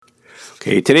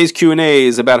Okay, today's Q&A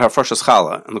is about Hafrashas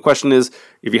Challah. And the question is,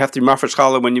 if you have to be marfash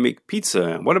Challah when you make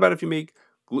pizza, what about if you make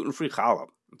gluten-free Challah?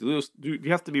 Do you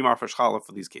have to be marfash Challah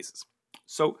for these cases?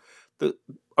 So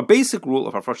a basic rule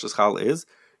of Hafrashas Challah is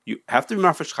you have to be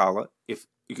marfash Challah if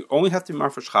you only have to be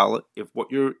marfash Challah if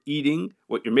what you're eating,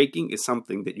 what you're making is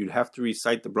something that you'd have to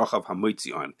recite the bracha of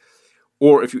Hamoitzi on.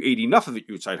 Or if you ate enough of it,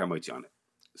 you recite Hamoitzi on it.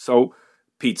 So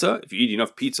pizza, if you eat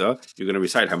enough pizza, you're going to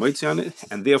recite Hamoitzi on it,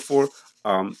 and therefore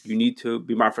you need to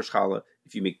be marfash Challah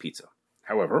if you make pizza.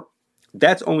 However,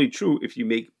 that's only true if you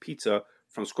make pizza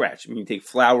from scratch. I mean, you take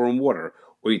flour and water,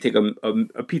 or you take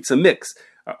a pizza mix,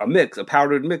 a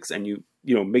powdered mix, and you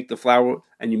make the flour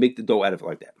and you make the dough out of it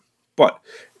like that. But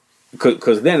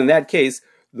because then in that case,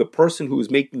 the person who is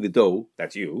making the dough,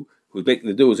 that's you, who's making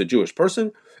the dough is a Jewish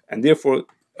person, and therefore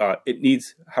it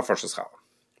needs Hafrashas Challah.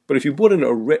 But if you bought an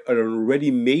already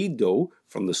made dough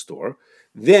from the store,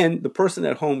 then the person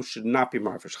at home should not be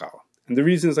marfash Challah. And the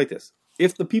reason is like this: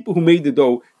 if the people who made the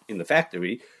dough in the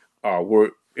factory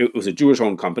it was a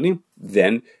Jewish-owned company,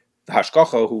 then the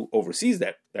hashgacha who oversees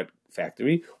that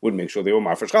factory would make sure they were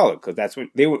marfash Challah, because that's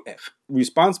when they were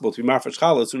responsible to be marfash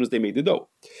Challah as soon as they made the dough.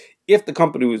 If the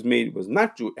company was made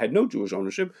had no Jewish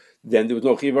ownership, then there was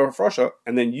no chiv hafrasha,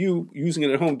 and then you using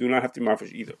it at home do not have to be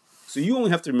marfash either. So you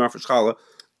only have to be marfash Challah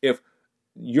if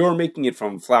you're making it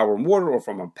from flour and water or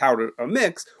from a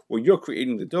mix where you're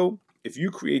creating the dough. If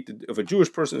a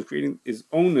Jewish person is creating his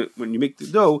own when you make the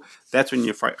dough, that's when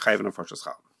you're chayav in Hafrashas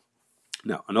Challah.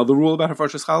 Now, another rule about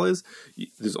Hafrashas Challah is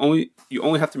you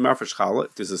only have to be marfash Challah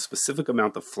if there's a specific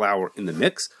amount of flour in the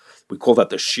mix. We call that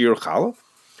the shir Challah.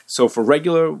 So for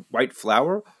regular white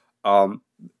flour,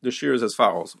 the shir is as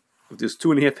follows: if there's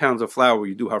 2.5 pounds of flour,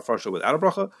 you do hafrasha without a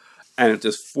bracha, and if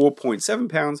there's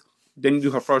 4.7 pounds, then you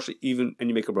do hafrasha even, and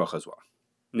you make a bracha as well.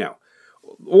 Now,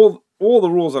 all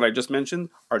the rules that I just mentioned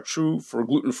are true for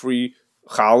gluten-free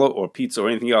challah or pizza or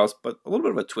anything else, but a little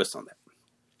bit of a twist on that.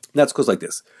 That's because like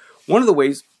this.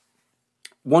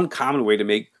 One common way to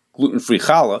make gluten-free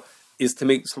challah is to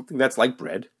make something that's like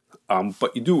bread,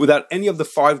 but you do it without any of the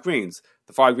 5 grains.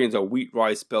 The 5 grains are wheat,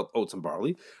 rice, spelt, oats, and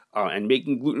barley, and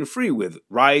making gluten-free with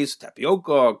rice,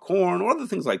 tapioca, corn, or other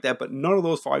things like that, but none of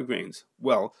those 5 grains.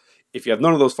 Well, if you have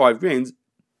none of those 5 grains,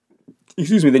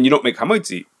 then you don't make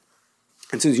hamoitzi.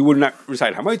 And since you would not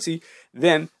recite hamoitzi,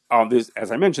 then as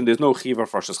I mentioned, there's no chiv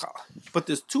hafrashas challah. But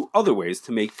there's 2 other ways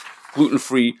to make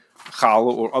gluten-free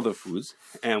challah or other foods,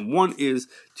 and one is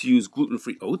to use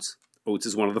gluten-free oats. Oats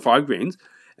is one of the 5 grains,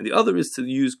 and the other is to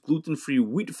use gluten-free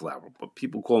wheat flour, what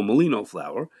people call merino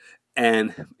flour.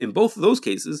 And in both of those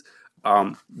cases,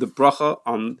 the bracha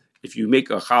on if you make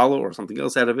a challah or something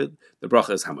else out of it, the bracha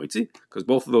is hamoitzi, because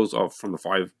both of those are from the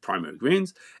 5 primary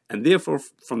grains, and therefore,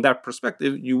 from that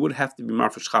perspective, you would have to be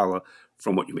marfash challah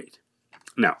from what you made.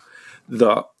 Now,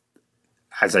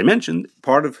 as I mentioned,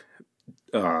 part of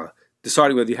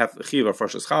deciding whether you have chiv or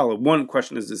hafrashas challah, one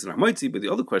question is it hamoitzi, but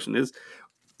the other question is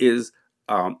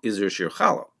there shir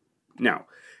challah? Now,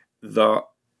 the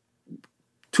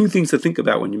 2 things to think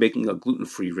about when you're making a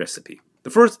gluten-free recipe.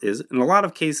 The first is, in a lot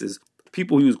of cases,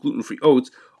 people who use gluten-free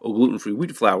oats or gluten-free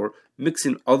wheat flour mix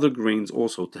in other grains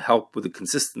also to help with the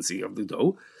consistency of the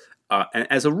dough. And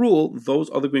as a rule, those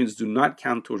other grains do not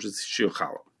count towards the shir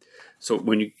challah. So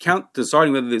when you count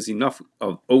deciding whether there's enough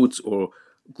of oats or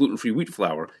gluten-free wheat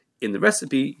flour in the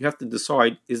recipe, you have to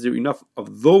decide, is there enough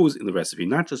of those in the recipe,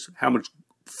 not just how much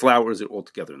flour is it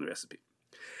altogether in the recipe.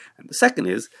 And the second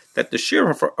is that the shir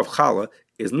of challah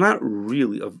is not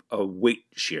really a weight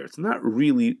share. It's not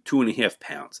really 2.5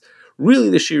 pounds. Really,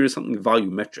 the shir is something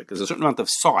volumetric. There's a certain amount of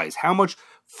size. How much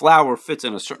flour fits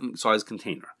in a certain size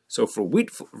container? So for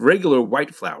regular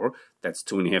white flour, that's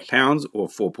 2.5 pounds or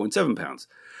 4.7 pounds.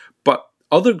 But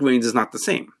other grains is not the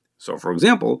same. So for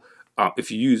example,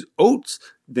 if you use oats,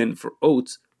 then for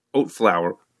oat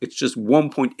flour, it's just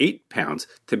 1.8 pounds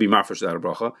to be marfash without a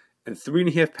bracha, and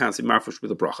 3.5 pounds to be marfash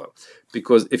with a bracha.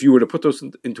 Because if you were to put those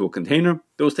into a container,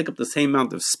 those take up the same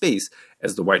amount of space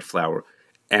as the white flour,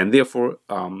 and therefore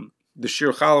the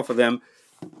shir challah for them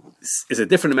is a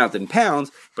different amount in pounds,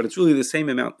 but it's really the same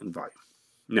amount in volume.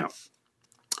 Now,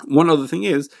 one other thing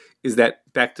is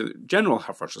that back to general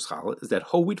hafrashas challah is that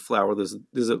whole wheat flour.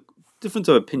 There's a difference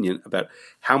of opinion about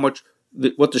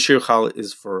what the shir challah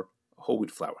is for whole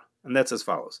wheat flour, and that's as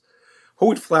follows: whole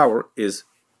wheat flour is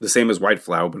the same as white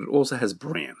flour, but it also has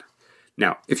bran.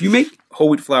 Now, if you make whole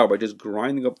wheat flour by just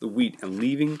grinding up the wheat and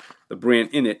leaving the bran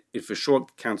in it, it for sure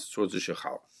counts towards the shir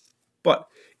challah. But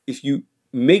if you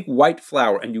make white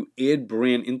flour and you add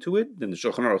bran into it, then the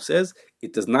Shulchan Aruch says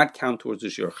it does not count towards the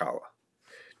shir challah.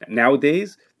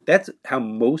 Nowadays, that's how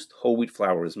most whole wheat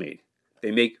flour is made.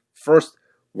 They make first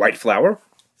white flour,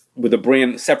 with the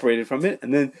bran separated from it,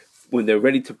 and then when they're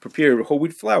ready to prepare whole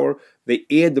wheat flour, they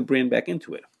add the bran back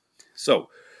into it. So,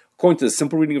 according to the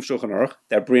simple reading of Shulchan Aruch,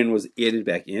 that bran was added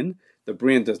back in. The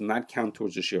bran does not count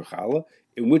towards the shir challah,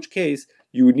 in which case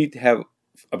you would need to have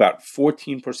about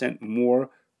 14% more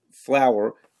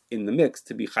flour in the mix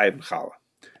to be chayiv and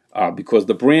challah. Because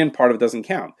the bran part of it doesn't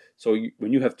count. So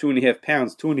when you have 2.5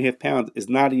 pounds, 2.5 pounds is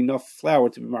not enough flour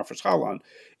to be mafresh challah on.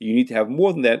 You need to have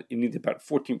more than that. You need about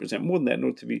 14% more than that in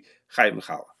order to be chayiv and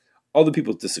challah. Other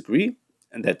people disagree,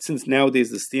 and that since nowadays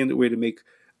the standard way to make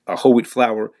a whole wheat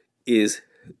flour is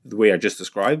the way I just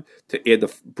described, to add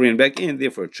the bran back in,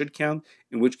 therefore it should count,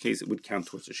 in which case it would count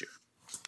towards the shir.